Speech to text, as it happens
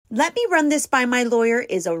Let me run this by my lawyer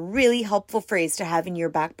is a really helpful phrase to have in your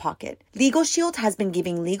back pocket. Legal Shield has been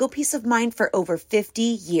giving legal peace of mind for over 50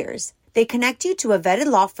 years. They connect you to a vetted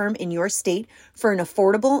law firm in your state for an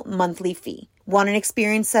affordable monthly fee. Want an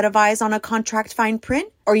experienced set of eyes on a contract fine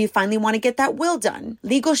print? Or you finally want to get that will done?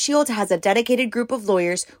 Legal Shield has a dedicated group of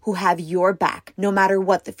lawyers who have your back, no matter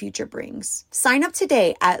what the future brings. Sign up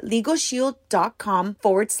today at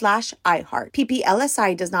LegalShield.com/iHeart.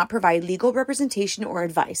 PPLSI does not provide legal representation or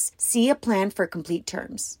advice. See a plan for complete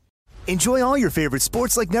terms. Enjoy all your favorite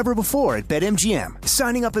sports like never before at BetMGM.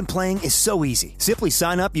 Signing up and playing is so easy. Simply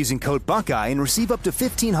sign up using code Buckeye and receive up to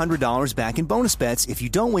 $1,500 back in bonus bets if you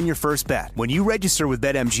don't win your first bet. When you register with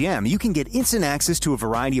BetMGM, you can get instant access to a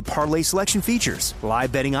variety of parlay selection features,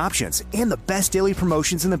 live betting options, and the best daily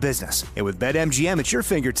promotions in the business. And with BetMGM at your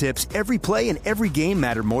fingertips, every play and every game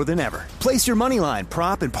matter more than ever. Place your moneyline,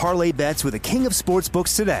 prop, and parlay bets with the king of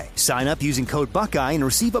sportsbooks today. Sign up using code Buckeye and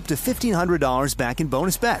receive up to $1,500 back in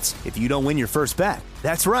bonus bets if you don't win your first bet.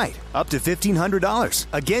 That's right, up to $1,500.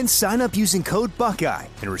 Again, sign up using code Buckeye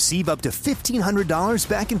and receive up to $1,500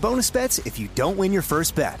 back in bonus bets if you don't win your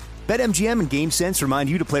first bet. BetMGM and GameSense remind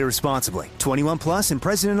you to play responsibly. 21 plus and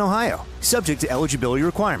present in Ohio. Subject to eligibility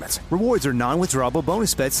requirements. Rewards are non-withdrawable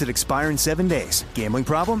bonus bets that expire in 7 days. Gambling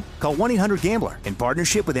problem? Call 1-800-GAMBLER in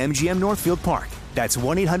partnership with MGM Northfield Park. That's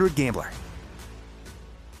 1-800-GAMBLER.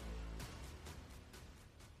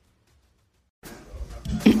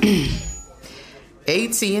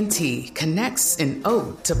 AT&T connects an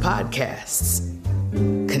ode to podcasts.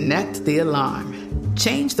 Connect the alarm.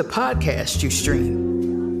 Change the podcast you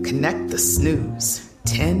stream. Connect the snooze.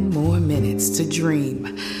 10 more minutes to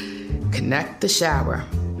dream. Connect the shower.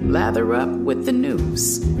 Lather up with the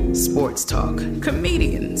news. Sports talk,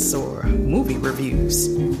 comedians, or movie reviews.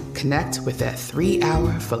 Connect with that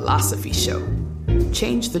 3-hour philosophy show.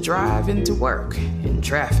 Change the drive into work in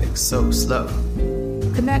traffic so slow.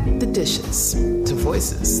 Connect the dishes to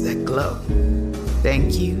voices that glow.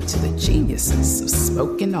 Thank you to the geniuses of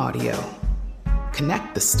spoken audio.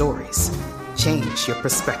 Connect the stories. Change your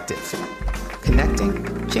perspective.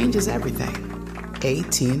 Connecting changes everything.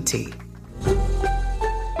 AT&T.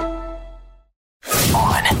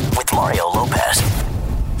 On with Mario Lopez.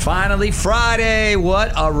 Finally, Friday.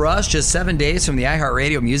 What a rush. Just 7 days from the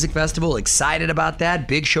iHeartRadio Music Festival. Excited about that.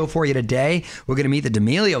 Big show for you today. We're going to meet the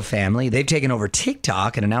D'Amelio family. They've taken over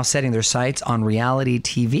TikTok and are now setting their sights on reality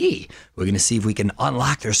TV. We're going to see if we can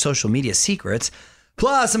unlock their social media secrets.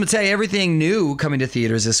 Plus, I'm going to tell you everything new coming to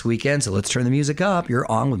theaters this weekend. So let's turn the music up.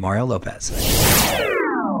 You're on with Mario Lopez.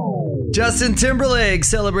 Justin Timberlake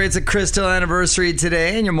celebrates a crystal anniversary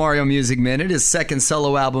today in your Mario Music Minute. His second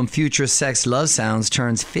solo album, Future Sex Love Sounds,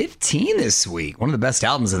 turns 15 this week. One of the best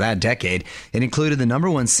albums of that decade. It included the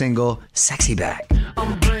 #1 single, Sexy Back.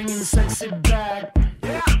 I'm bringing sexy back.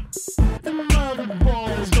 Yeah. The mother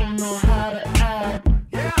boys don't know how to act.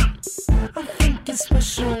 Yeah. I think it's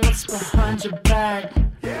special what's behind your back.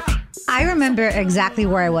 Yeah. I remember exactly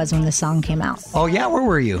where I was when the song came out. Oh, yeah? Where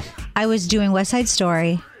were you? I was doing West Side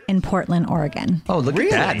Story in Portland, Oregon. Oh, look at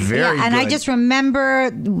that. Very good. And I just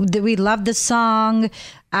remember that we loved the song.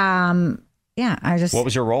 What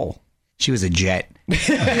was your role? She was a jet.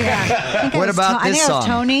 Yeah. What about this song? I was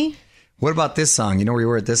Tony. What about this song? You know where you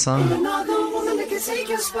were at this song?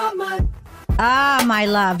 Ah, my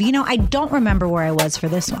love. You know, I don't remember where I was for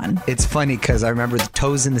this one. It's funny because I remember the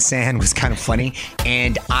Toes in the Sand was kind of funny.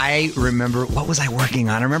 And I remember, what was I working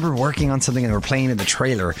on? I remember working on something and they were playing in the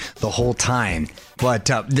trailer the whole time.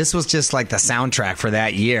 But this was just like the soundtrack for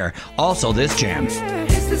that year. Also, this jam.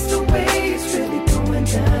 Is this the way it's really going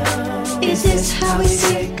down? Is this how we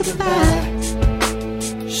say goodbye?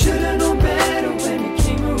 Should've known better when you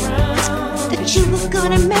came around. That you were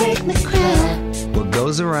gonna make me cry. What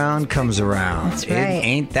goes around comes around. That's right.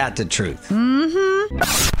 Ain't that the truth? Mm-hmm.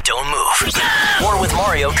 Don't move. More with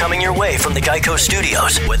Mario coming your way from the Geico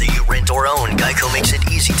Studios. Whether you rent or own, Geico makes it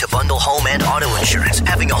easy to bundle home and auto insurance.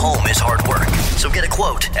 Having a home is hard work. So get a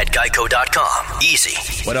quote at geico.com. Easy.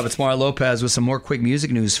 What up? It's Mario Lopez with some more quick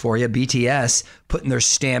music news for you. BTS putting their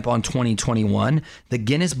stamp on 2021. The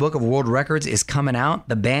Guinness Book of World Records is coming out.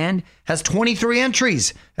 The band has 23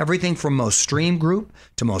 entries. Everything from most streamed group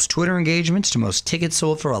to most Twitter engagements to most tickets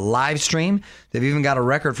sold for a live stream. They've even got a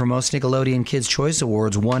record for most Nickelodeon Kids' Choice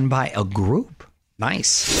Awards won by a group.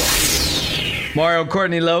 Nice. Mario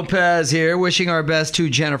Courtney Lopez here, wishing our best to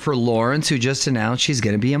Jennifer Lawrence, who just announced she's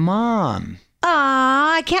going to be a mom.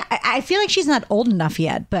 I feel like she's not old enough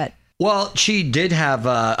yet, but... Well, she did have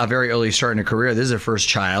a very early start in her career. This is her first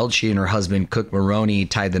child. She and her husband, Cook Maroney,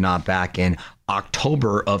 tied the knot back in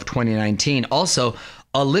October of 2019. Also,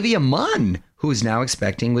 Olivia Munn, who is now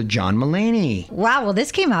expecting with John Mulaney. Wow, well,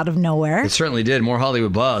 this came out of nowhere. It certainly did. More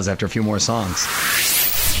Hollywood buzz after a few more songs.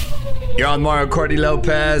 You're on Mario Courtney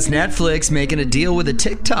Lopez. Netflix making a deal with a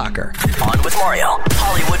TikToker. On with Mario,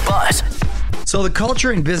 Hollywood buzz. So the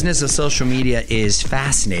culture and business of social media is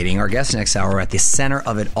fascinating. Our guest next hour are at the center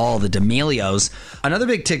of it all, the D'Amelios. Another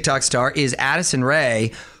big TikTok star is Addison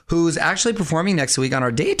Rae, who's actually performing next week on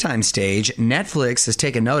our daytime stage. Netflix has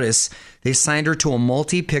taken notice. They signed her to a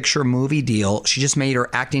multi-picture movie deal. She just made her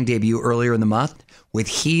acting debut earlier in the month with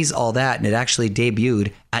He's All That, and it actually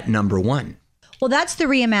debuted at #1. Well, that's the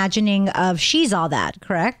reimagining of She's All That,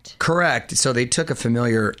 correct? Correct. So they took a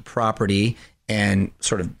familiar property and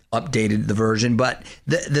sort of updated the version. But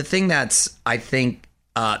the thing that's, I think,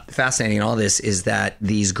 fascinating in all this is that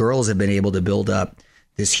these girls have been able to build up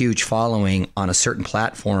this huge following on a certain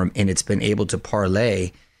platform, and it's been able to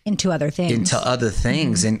parlay into other things.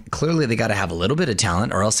 Mm-hmm. And clearly they got to have a little bit of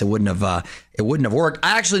talent, or else it wouldn't have worked.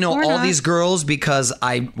 I actually know all these girls because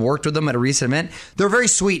I worked with them at a recent event. They're very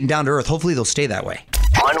sweet and down to earth. Hopefully they'll stay that way.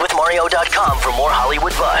 OnWithMario.com for more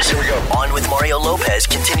Hollywood buzz. Here we go. On with Mario Lopez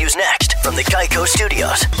continues next from the Geico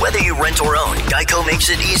Studios. Whether you rent or own, Geico makes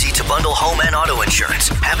it easy to bundle home and auto insurance.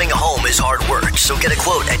 Having a home is hard work, so get a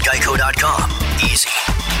quote at Geico.com. Easy.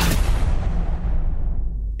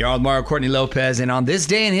 You're on Mario Courtney Lopez, and on this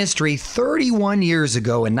day in history, 31 years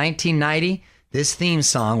ago in 1990, this theme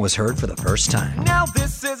song was heard for the first time. Now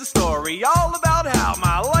this is a story all about how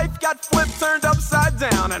my life got flipped, turned upside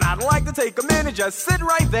down, and I'd like to take a minute, just sit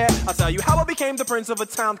right there. I'll tell you how I became the prince of a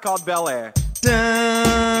town called Bel Air.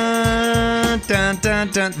 Dun, dun, dun,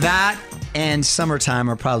 dun. That and Summertime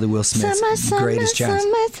are probably Will Smith's greatest jazz.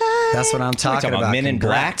 That's what I'm talking about. Men in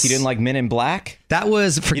Black? You didn't like Men in Black? That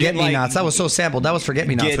was Forget Me Nots. That was so sampled. That was Forget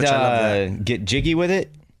Me Nots, which I love that. Get jiggy with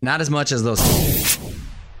it? Not as much as those.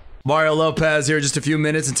 Mario Lopez here, just a few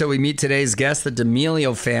minutes until we meet today's guest, the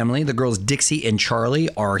D'Amelio family. The girls Dixie and Charlie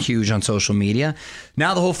are huge on social media.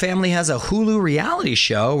 Now the whole family has a Hulu reality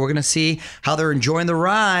show. We're going to see how they're enjoying the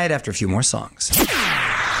ride after a few more songs.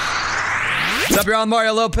 What's up, you're on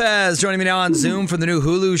Mario Lopez. Joining me now on Zoom from the new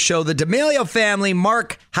Hulu show, the D'Amelio family,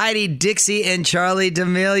 Mark, Heidi, Dixie, and Charlie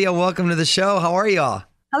D'Amelio. Welcome to the show. How are y'all?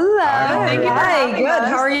 Hello. Hi, good.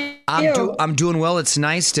 How are you? I'm doing well. It's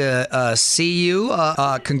nice to see you.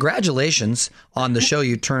 Congratulations on the show.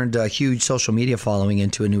 You turned a huge social media following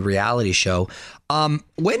into a new reality show.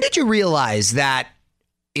 When did you realize that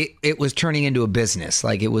it was turning into a business?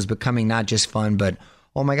 Like it was becoming not just fun, but,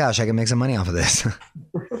 oh my gosh, I can make some money off of this.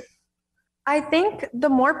 I think the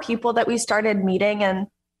more people that we started meeting and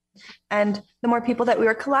the more people that we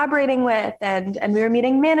were collaborating with and we were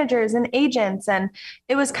meeting managers and agents, and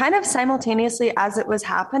it was kind of simultaneously as it was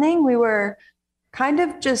happening, we were kind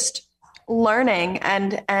of just learning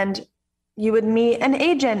and you would meet an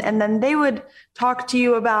agent and then they would talk to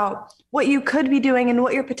you about what you could be doing and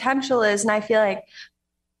what your potential is. And I feel like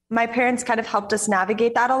my parents kind of helped us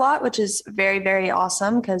navigate that a lot, which is very, very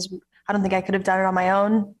awesome because I don't think I could have done it on my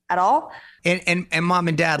own at all. And mom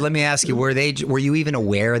and dad, let me ask you, were you even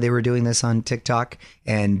aware they were doing this on TikTok?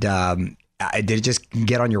 And did it just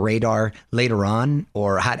get on your radar later on?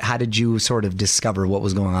 Or how did you sort of discover what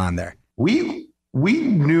was going on there? We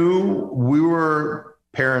knew we were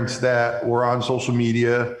parents that were on social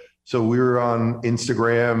media. So we were on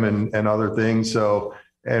Instagram and other things. So,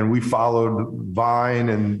 and we followed Vine,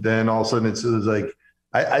 and then all of a sudden it was like,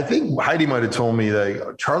 I think Heidi might have told me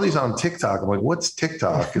that Charlie's on TikTok. I'm like, what's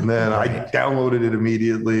TikTok? And then I downloaded it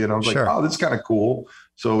immediately and I was like, oh, that's kind of cool.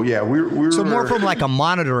 So yeah, we're so more from like a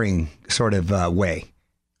monitoring sort of way.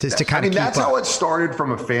 Just to kind of keep that's up. How it started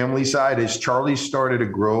from a family side. As Charlie started to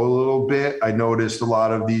grow a little bit, I noticed a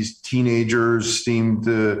lot of these teenage boys seemed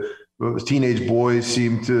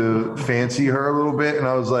to fancy her a little bit. And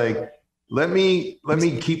I was like, let me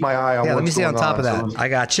keep my eye on what's going on. Let me stay on top of that. I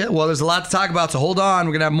got you. Well, there's a lot to talk about, so hold on.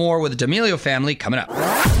 We're going to have more with the D'Amelio family coming up.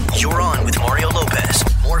 You're on with Mario Lopez.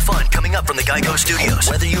 More fun coming up from the Geico Studios.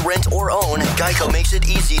 Whether you rent or own, Geico makes it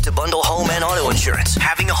easy to bundle home and auto insurance.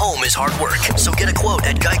 Having a home is hard work, so get a quote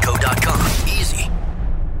at Geico.com. Easy.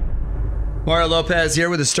 Mario Lopez here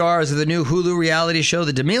with the stars of the new Hulu reality show,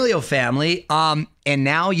 the D'Amelio family. And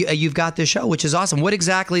now you've got this show, which is awesome. What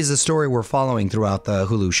exactly is the story we're following throughout the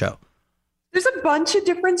Hulu show? There's a bunch of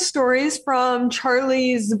different stories, from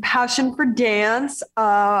Charlie's passion for dance,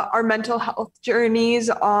 our mental health journeys.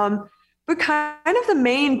 But kind of the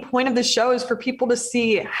main point of the show is for people to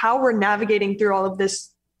see how we're navigating through all of this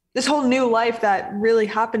whole new life that really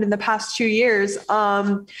happened in the past 2 years.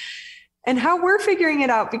 And how we're figuring it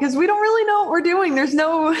out, because we don't really know what we're doing. There's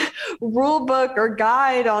no rule book or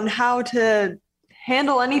guide on how to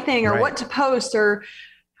handle anything or what to post or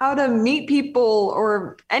how to meet people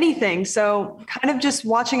or anything. So kind of just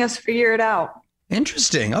watching us figure it out.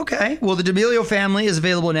 Interesting. Okay. Well, the D'Amelio Family is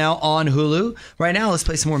available now on Hulu. Right now, let's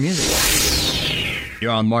play some more music.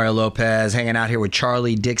 You're on Mario Lopez, hanging out here with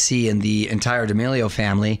Charlie, Dixie, and the entire D'Amelio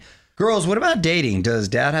family. Girls, what about dating? Does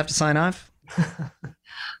Dad have to sign off?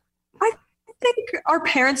 I think our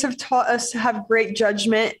parents have taught us to have great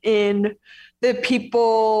judgment in the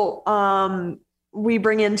people we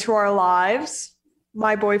bring into our lives.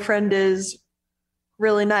 My boyfriend is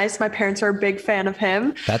really nice. My parents are a big fan of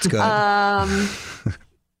him. That's good.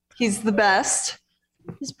 He's the best.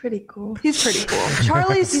 He's pretty cool.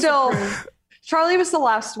 Charlie was the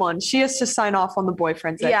last one. She has to sign off on the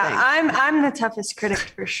boyfriends. I think. I'm the toughest critic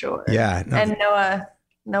for sure. Yeah. No. And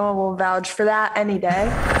Noah will vouch for that any day.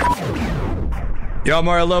 Yo,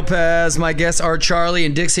 Mario Lopez. My guests are Charlie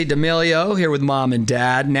and Dixie D'Amelio here with Mom and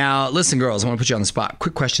Dad. Now, listen, girls, I want to put you on the spot.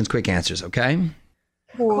 Quick questions, quick answers, okay?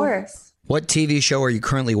 Of course. What TV show are you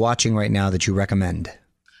currently watching right now that you recommend?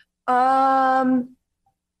 Oh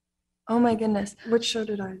my goodness. Which show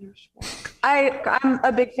did I just watch? I'm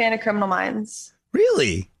a big fan of Criminal Minds.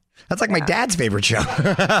 Really? That's like my dad's favorite show.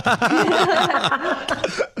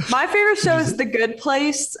 My favorite show is The Good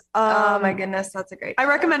Place. Oh my goodness, that's a great show. I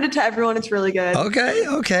recommend it to everyone. It's really good.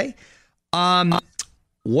 Okay.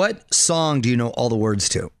 What song do you know all the words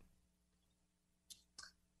to?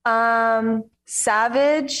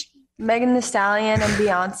 Savage, Megan Thee Stallion, and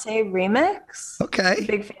Beyonce remix. Okay.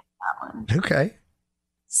 Big fan of that one. Okay.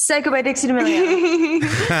 Psycho by Dixie D'Amelio.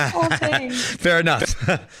 Fair enough.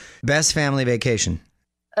 Best family vacation?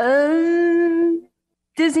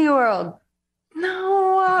 Disney World.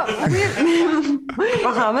 No.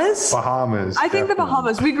 Bahamas? Bahamas. I think the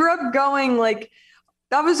Bahamas. We grew up going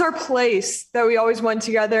that was our place that we always went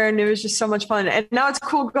together, and it was just so much fun. And now it's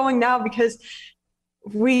cool going now because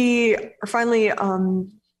we are finally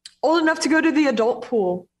old enough to go to the adult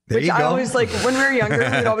pool. Which I always when we were younger,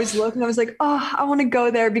 we'd always look and I was like, oh, I want to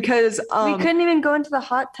go there because we couldn't even go into the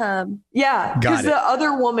hot tub. Yeah, because the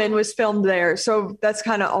other woman was filmed there. So that's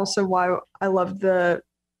kind of also why I love the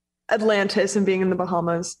Atlantis and being in the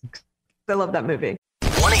Bahamas. I love that movie.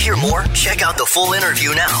 Want to hear more? Check out the full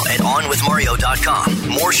interview now at onwithmario.com.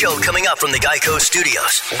 More show coming up from the Geico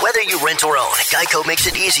Studios. Whether you rent or own, Geico makes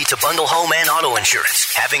it easy to bundle home and auto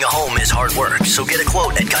insurance. Having a home is hard work, so get a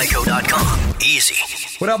quote at geico.com. Easy.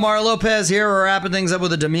 What up, Mario Lopez here. We're wrapping things up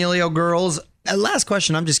with the D'Amelio girls. Last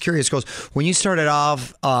question, I'm just curious, girls. When you started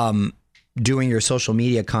off doing your social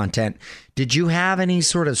media content, did you have any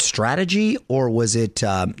sort of strategy, or was it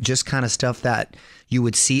just kind of stuff that you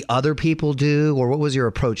would see other people do, or what was your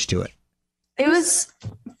approach to it?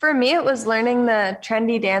 For me, it was learning the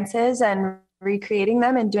trendy dances and recreating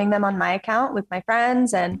them and doing them on my account with my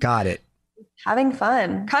friends and got it. Having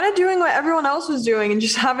fun. Kind of doing what everyone else was doing and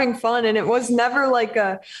just having fun. And it was never like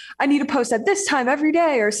I need to post at this time every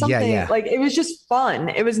day or something. Yeah. Like it was just fun.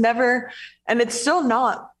 It was never, and it's still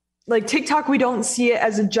not. Like TikTok, we don't see it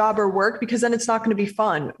as a job or work because then it's not going to be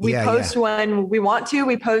fun. We post when we want to,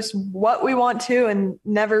 we post what we want to, and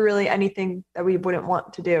never really anything that we wouldn't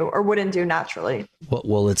want to do or wouldn't do naturally.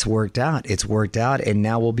 Well, it's worked out. And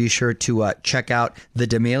now we'll be sure to check out the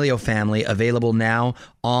D'Amelio Family, available now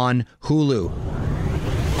on Hulu.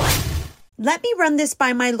 Let me run this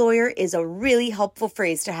by my lawyer is a really helpful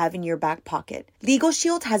phrase to have in your back pocket. Legal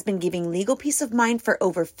Shield has been giving legal peace of mind for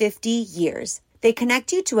over 50 years. They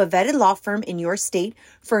connect you to a vetted law firm in your state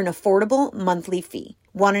for an affordable monthly fee.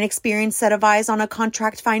 Want an experienced set of eyes on a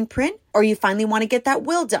contract fine print? Or you finally want to get that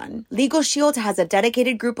will done? Legal Shield has a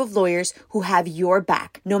dedicated group of lawyers who have your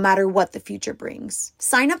back, no matter what the future brings.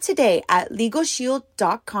 Sign up today at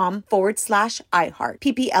LegalShield.com/iHeart.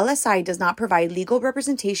 PPLSI does not provide legal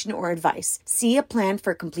representation or advice. See a plan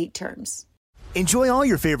for complete terms. Enjoy all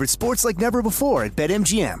your favorite sports like never before at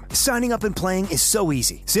BetMGM. Signing up and playing is so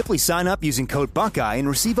easy. Simply sign up using code Buckeye and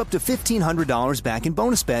receive up to $1,500 back in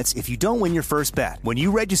bonus bets if you don't win your first bet. When you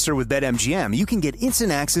register with BetMGM, you can get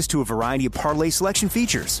instant access to a variety of parlay selection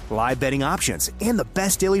features, live betting options, and the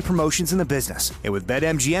best daily promotions in the business. And with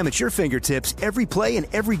BetMGM at your fingertips, every play and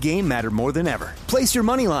every game matter more than ever. Place your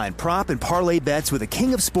moneyline, prop, and parlay bets with the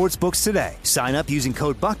king of sportsbooks today. Sign up using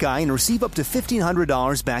code Buckeye and receive up to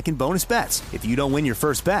 $1,500 back in bonus bets if you don't win your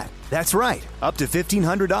first bet. That's right, up to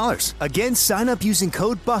 $1,500. Again, sign up using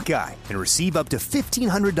code Buckeye and receive up to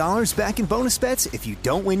 $1,500 back in bonus bets if you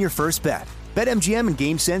don't win your first bet. BetMGM and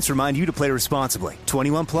GameSense remind you to play responsibly.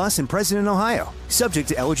 21 plus and present in Ohio. Subject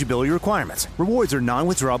to eligibility requirements. Rewards are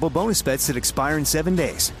non-withdrawable bonus bets that expire in 7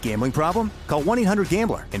 days. Gambling problem? Call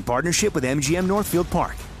 1-800-GAMBLER in partnership with MGM Northfield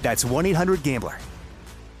Park. That's 1-800-GAMBLER.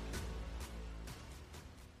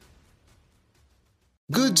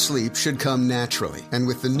 Good sleep should come naturally, and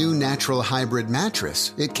with the new Natural Hybrid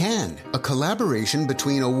mattress, it can. A collaboration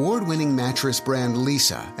between award-winning mattress brand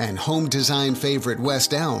Leesa and home design favorite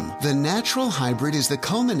West Elm, the Natural Hybrid is the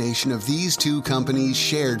culmination of these two companies'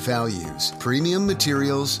 shared values: premium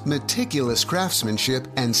materials, meticulous craftsmanship,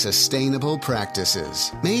 and sustainable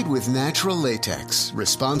practices. Made with natural latex,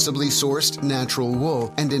 responsibly sourced natural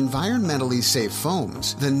wool, and environmentally safe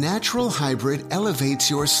foams, the Natural Hybrid elevates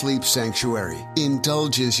your sleep sanctuary, indulges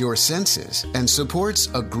your senses, and supports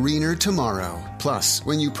a greener tomorrow. Plus,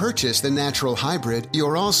 when you purchase the Natural Hybrid,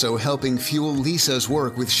 you're also helping fuel Leesa's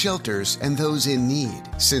work with shelters and those in need.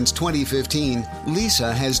 Since 2015,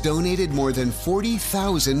 Leesa has donated more than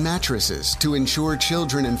 40,000 mattresses to ensure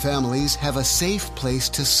children and families have a safe place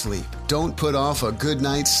to sleep. Don't put off a good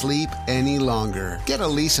night's sleep any longer. Get a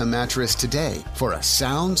Leesa mattress today for a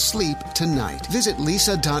sound sleep tonight. Visit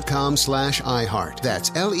leesa.com/iHeart. That's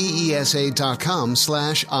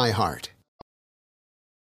LEESA.com/iHeart.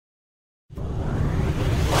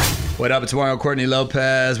 What up? It's Mario Courtney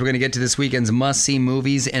Lopez. We're going to get to this weekend's must-see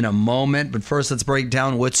movies in a moment. But first, let's break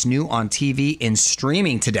down what's new on TV and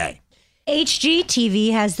streaming today.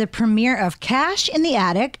 HGTV has the premiere of Cash in the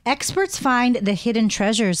Attic. Experts find the hidden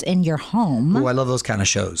treasures in your home. Oh, I love those kind of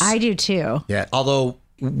shows. I do too. Yeah, although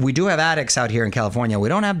we do have attics out here in California. We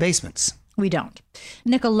don't have basements. We don't.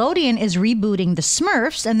 Nickelodeon is rebooting the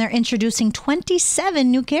Smurfs, and they're introducing 27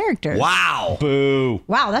 new characters. Wow. Boo.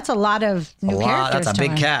 Wow, that's a lot of new characters. That's a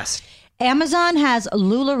big cast. Amazon has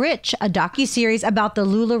LuLaRich, a docuseries about the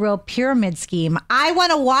LuLaRoe pyramid scheme. I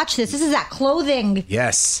want to watch this. This is that clothing.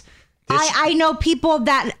 Yes. I know people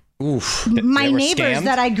that, my neighbors scammed?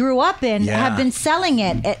 that I grew up in have been selling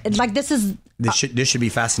it. This should be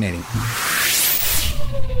fascinating.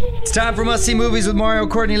 It's time for Must See Movies with Mario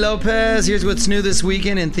Courtney Lopez. Here's what's new this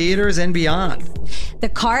weekend in theaters and beyond. The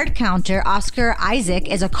card counter, Oscar Isaac,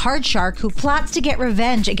 is a card shark who plots to get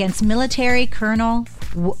revenge against military Colonel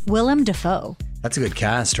Willem Dafoe. That's a good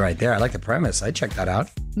cast right there. I like the premise. I'd check that out.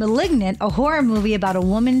 Malignant, a horror movie about a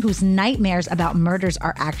woman whose nightmares about murders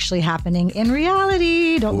are actually happening in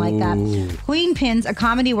reality. Don't like that. Queen Pins, a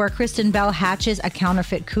comedy where Kristen Bell hatches a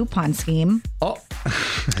counterfeit coupon scheme. Oh,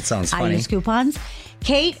 that sounds funny. I use coupons.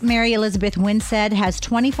 Kate, Mary Elizabeth Winstead, has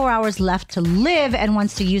 24 hours left to live and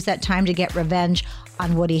wants to use that time to get revenge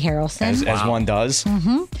on Woody Harrelson. As one does.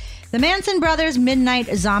 Mm-hmm. The Manson Brothers Midnight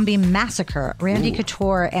Zombie Massacre. Randy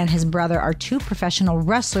Couture and his brother are two professional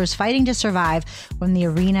wrestlers fighting to survive when the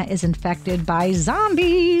arena is infected by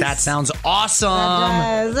zombies. That sounds awesome.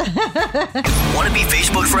 That does. Want to be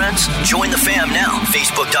Facebook friends? Join the fam now.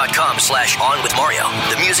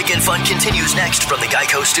 Facebook.com/OnWithMario. The music and fun continues next from the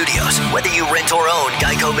Geico Studios. Whether you rent or own,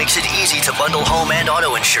 Geico makes it easy to bundle home and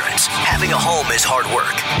auto insurance. Having a home is hard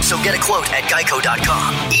work. So get a quote at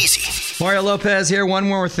Geico.com. Easy. Mario Lopez here. One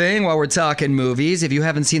more thing while we're talking movies. If you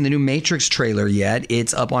haven't seen the new Matrix trailer yet,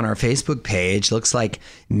 it's up on our Facebook page. Looks like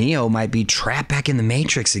Neo might be trapped back in the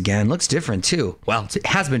Matrix again. Looks different too. Well, it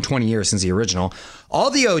has been 20 years since the original.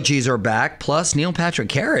 All the OGs are back, plus Neil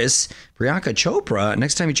Patrick Harris, Priyanka Chopra.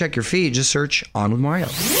 Next time you check your feed, just search On With Mario.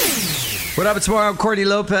 What up? It's Mario Courtney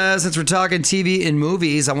Lopez. Since we're talking TV and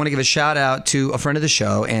movies, I want to give a shout out to a friend of the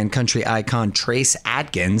show and country icon Trace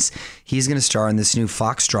Adkins. He's going to star in this new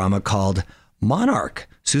Fox drama called Monarch.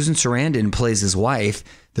 Susan Sarandon plays his wife.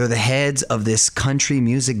 They're the heads of this country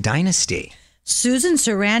music dynasty. Susan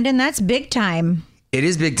Sarandon, that's big time. It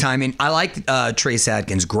is big time, and I like Trace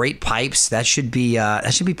Adkins. Great pipes. That should be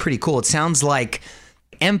pretty cool. It sounds like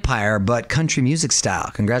Empire, but country music style.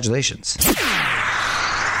 Congratulations.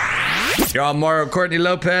 Y'all, Mario Courtney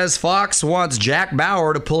Lopez. Fox wants Jack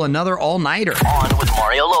Bauer to pull another all-nighter. On with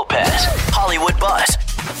Mario Lopez. Hollywood Buzz.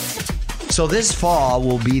 So this fall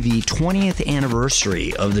will be the 20th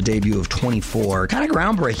anniversary of the debut of 24. Kind of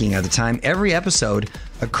groundbreaking at the time. Every episode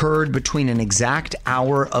occurred between an exact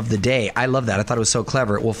hour of the day. I love that. I thought it was so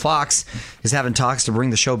clever. Well, Fox is having talks to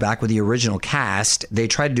bring the show back with the original cast. They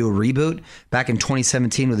tried to do a reboot back in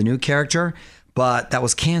 2017 with a new character, but that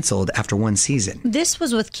was canceled after one season. This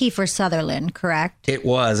was with Kiefer Sutherland, correct? It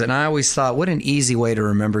was, and I always thought, what an easy way to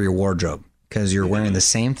remember your wardrobe, because you're wearing the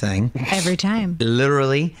same thing. Every time.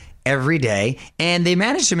 Literally every day, and they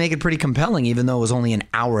managed to make it pretty compelling, even though it was only an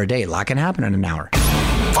hour a day. A lot can happen in an hour.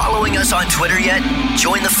 Following us on Twitter yet?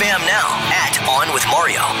 Join the fam now at On With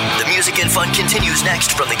Mario. The music and fun continues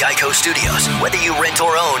next from the Geico Studios. Whether you rent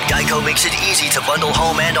or own, Geico makes it easy to bundle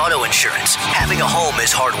home and auto insurance. Having a home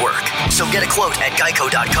is hard work. So get a quote at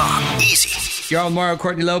Geico.com. Easy. You're on Mario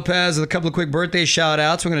Courtney Lopez with a couple of quick birthday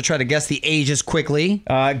shout-outs. We're going to try to guess the ages quickly.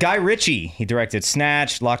 Guy Ritchie. He directed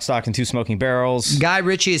Snatch, Lock, Stock, and Two Smoking Barrels. Guy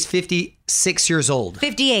Ritchie is 56 years old.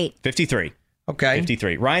 58. 53. Okay.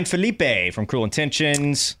 53. Ryan Felipe from Cruel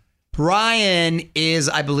Intentions. Ryan is,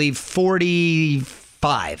 I believe,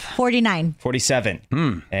 45. 49.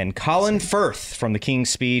 47. And Colin Firth from The King's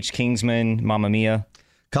Speech, Kingsman, Mamma Mia.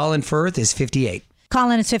 Colin Firth is 58.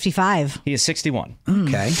 Colin is 55. He is 61.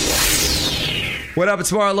 Okay. What up,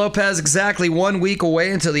 it's Mario Lopez. Exactly 1 week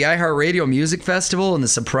away until the iHeartRadio Music Festival, and the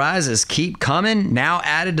surprises keep coming. Now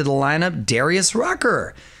added to the lineup, Darius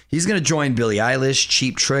Rucker. He's going to join Billie Eilish,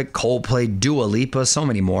 Cheap Trick, Coldplay, Dua Lipa, so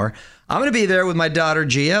many more. I'm going to be there with my daughter,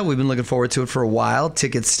 Gia. We've been looking forward to it for a while.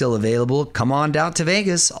 Tickets still available. Come on down to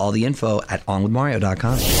Vegas. All the info at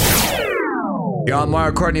onwithmario.com. You're on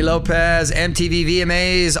Mario Courtney Lopez. MTV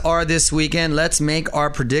VMAs are this weekend. Let's make our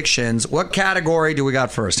predictions. What category do we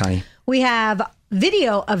got first, honey? We have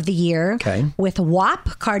Video of the Year with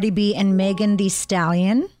WAP, Cardi B and Megan Thee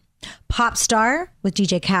Stallion. Pop Star with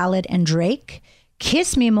DJ Khaled and Drake.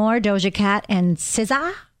 Kiss Me More, Doja Cat and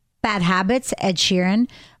SZA. Bad Habits, Ed Sheeran.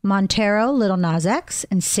 Montero, Lil Nas X.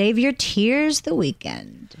 And Save Your Tears, The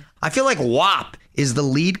Weeknd. I feel like WAP is the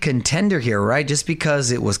lead contender here, right? Just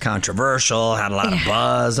because it was controversial, had a lot of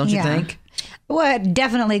buzz, don't you think? Well, it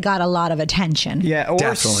definitely got a lot of attention. Yeah,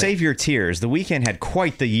 or Save Your Tears. The Weeknd had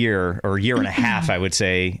quite the year or year and a half, I would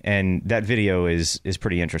say, and that video is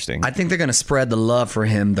pretty interesting. I think they're going to spread the love for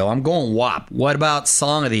him, though. I'm going WAP. What about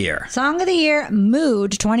Song of the Year? Song of the Year,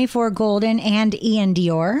 Mood, 24 Golden and Ian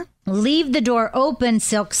Dior. Leave the Door Open,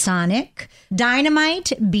 Silk Sonic.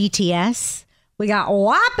 Dynamite, BTS. We got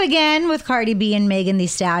WAP again with Cardi B and Megan Thee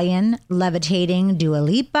Stallion. Levitating, Dua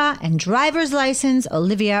Lipa. And Driver's License,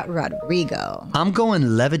 Olivia Rodrigo. I'm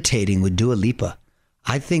going Levitating with Dua Lipa.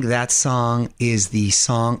 I think that song is the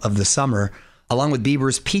song of the summer, along with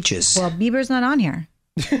Bieber's Peaches. Well, Bieber's not on here.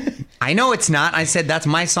 I know it's not. I said that's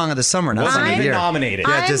my song of the summer. Not song of the year. Nominated.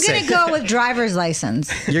 I'm going to go with Driver's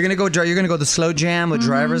License. You're going to go the slow jam with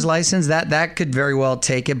Driver's License. That could very well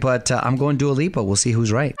take it, but I'm going Dua Lipa. We'll see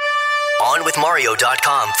who's right.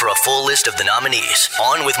 OnWithMario.com for a full list of the nominees.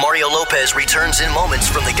 On with Mario Lopez returns in moments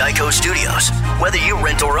from the Geico Studios. Whether you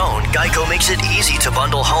rent or own, Geico makes it easy to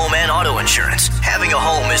bundle home and auto insurance. Having a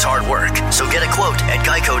home is hard work, so get a quote at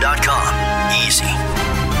Geico.com. Easy.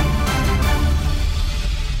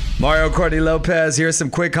 Mario Courtney Lopez. Here's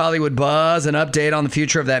some quick Hollywood buzz. An update on the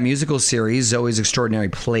future of that musical series, Zoe's Extraordinary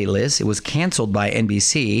Playlist. It was canceled by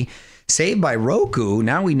NBC. Saved by Roku.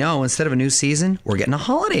 Now we know instead of a new season, we're getting a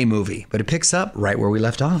holiday movie, but it picks up right where we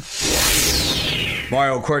left off.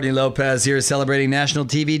 Mario Courtney Lopez here celebrating National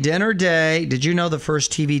TV Dinner Day. Did you know the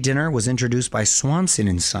first TV dinner was introduced by Swanson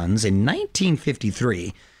and Sons in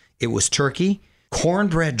 1953? It was turkey,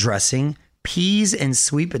 cornbread dressing, peas, and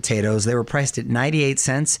sweet potatoes. They were priced at 98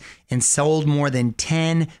 cents and sold more than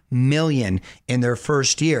 10 million in their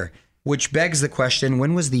first year, which begs the question,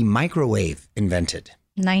 when was the microwave invented?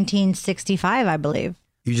 1965, I believe.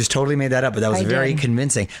 You just totally made that up, but that was very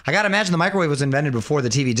convincing. I got to imagine the microwave was invented before the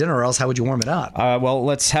TV dinner, or else how would you warm it up? Well,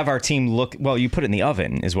 let's have our team look. Well, you put it in the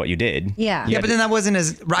oven is what you did. Yeah. Yeah, but then that wasn't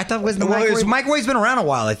as... I thought it was the microwave. Microwave's been around a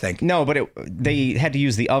while, I think. No, but they had to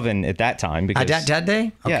use the oven at that time. Because that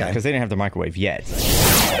day? Okay. Yeah, because they didn't have the microwave yet.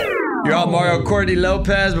 You're on Mario Courtney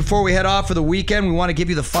Lopez. Before we head off for the weekend, we want to give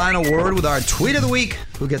you the final word with our tweet of the week.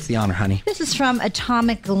 Who gets the honor, honey? This is from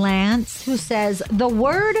Atomic Lance, who says, the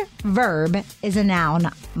word verb is a noun.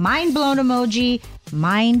 Mind blown emoji,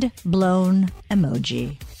 mind blown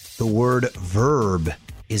emoji. The word verb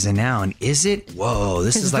is a noun. Is it? Whoa,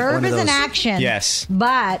 this is like verb one of those... is an action. Yes.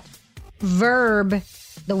 But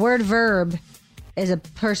the word verb is a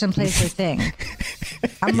person, place, or thing.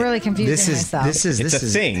 I'm really confusing myself. It's a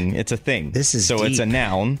thing. It's a thing. This is so deep. It's a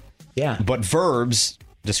noun. Yeah. But verbs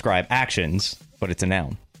describe actions, but it's a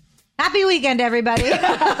noun. Happy weekend, everybody.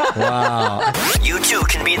 Wow. You too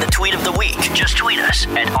can be the tweet of the week. Just tweet us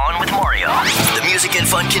at On With Mario. The music and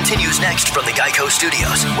fun continues next from the Geico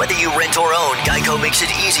Studios. Whether you rent or own, Geico makes it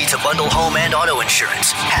easy to bundle home and auto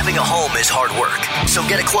insurance. Having a home is hard work, so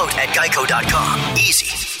get a quote at Geico.com. Easy.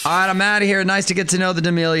 All right, I'm out of here. Nice to get to know the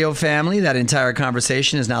D'Amelio family. That entire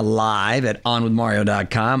conversation is now live at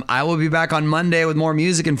onwithmario.com. I will be back on Monday with more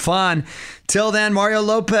music and fun. Till then, Mario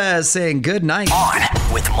Lopez saying good night. On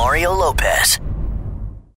with Mario Lopez.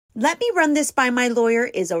 Let me run this by my lawyer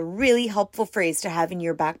is a really helpful phrase to have in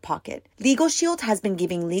your back pocket. Legal Shield has been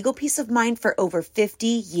giving legal peace of mind for over 50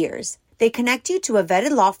 years. They connect you to a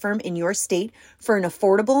vetted law firm in your state for an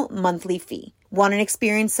affordable monthly fee. Want an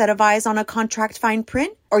experienced set of eyes on a contract fine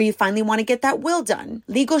print? Or you finally want to get that will done?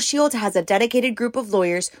 Legal Shield has a dedicated group of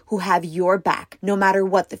lawyers who have your back, no matter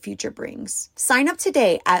what the future brings. Sign up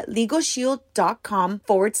today at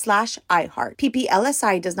LegalShield.com/iHeart.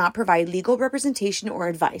 PPLSI does not provide legal representation or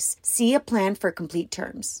advice. See a plan for complete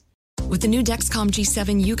terms. With the new Dexcom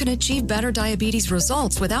G7, you can achieve better diabetes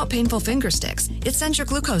results without painful finger sticks. It sends your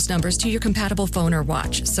glucose numbers to your compatible phone or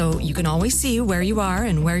watch, so you can always see where you are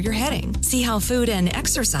and where you're heading. See how food and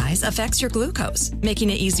exercise affects your glucose, making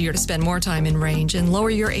it easier to spend more time in range and lower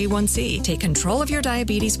your A1C. Take control of your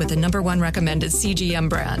diabetes with the #1 recommended CGM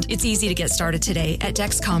brand. It's easy to get started today at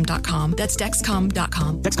Dexcom.com. That's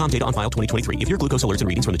Dexcom.com. Dexcom data on file 2023. If your glucose alerts and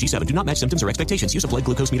readings from the G7 do not match symptoms or expectations, use a blood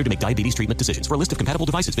glucose meter to make diabetes treatment decisions. For a list of compatible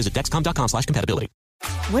devices, visit Dexcom.com/compatibility.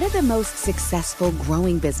 What do the most successful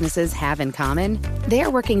growing businesses have in common? They're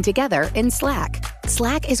working together in Slack.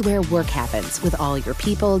 Slack is where work happens with all your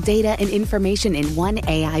people, data, and information in one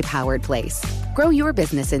AI-powered place. Grow your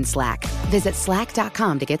business in Slack. Visit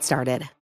slack.com to get started.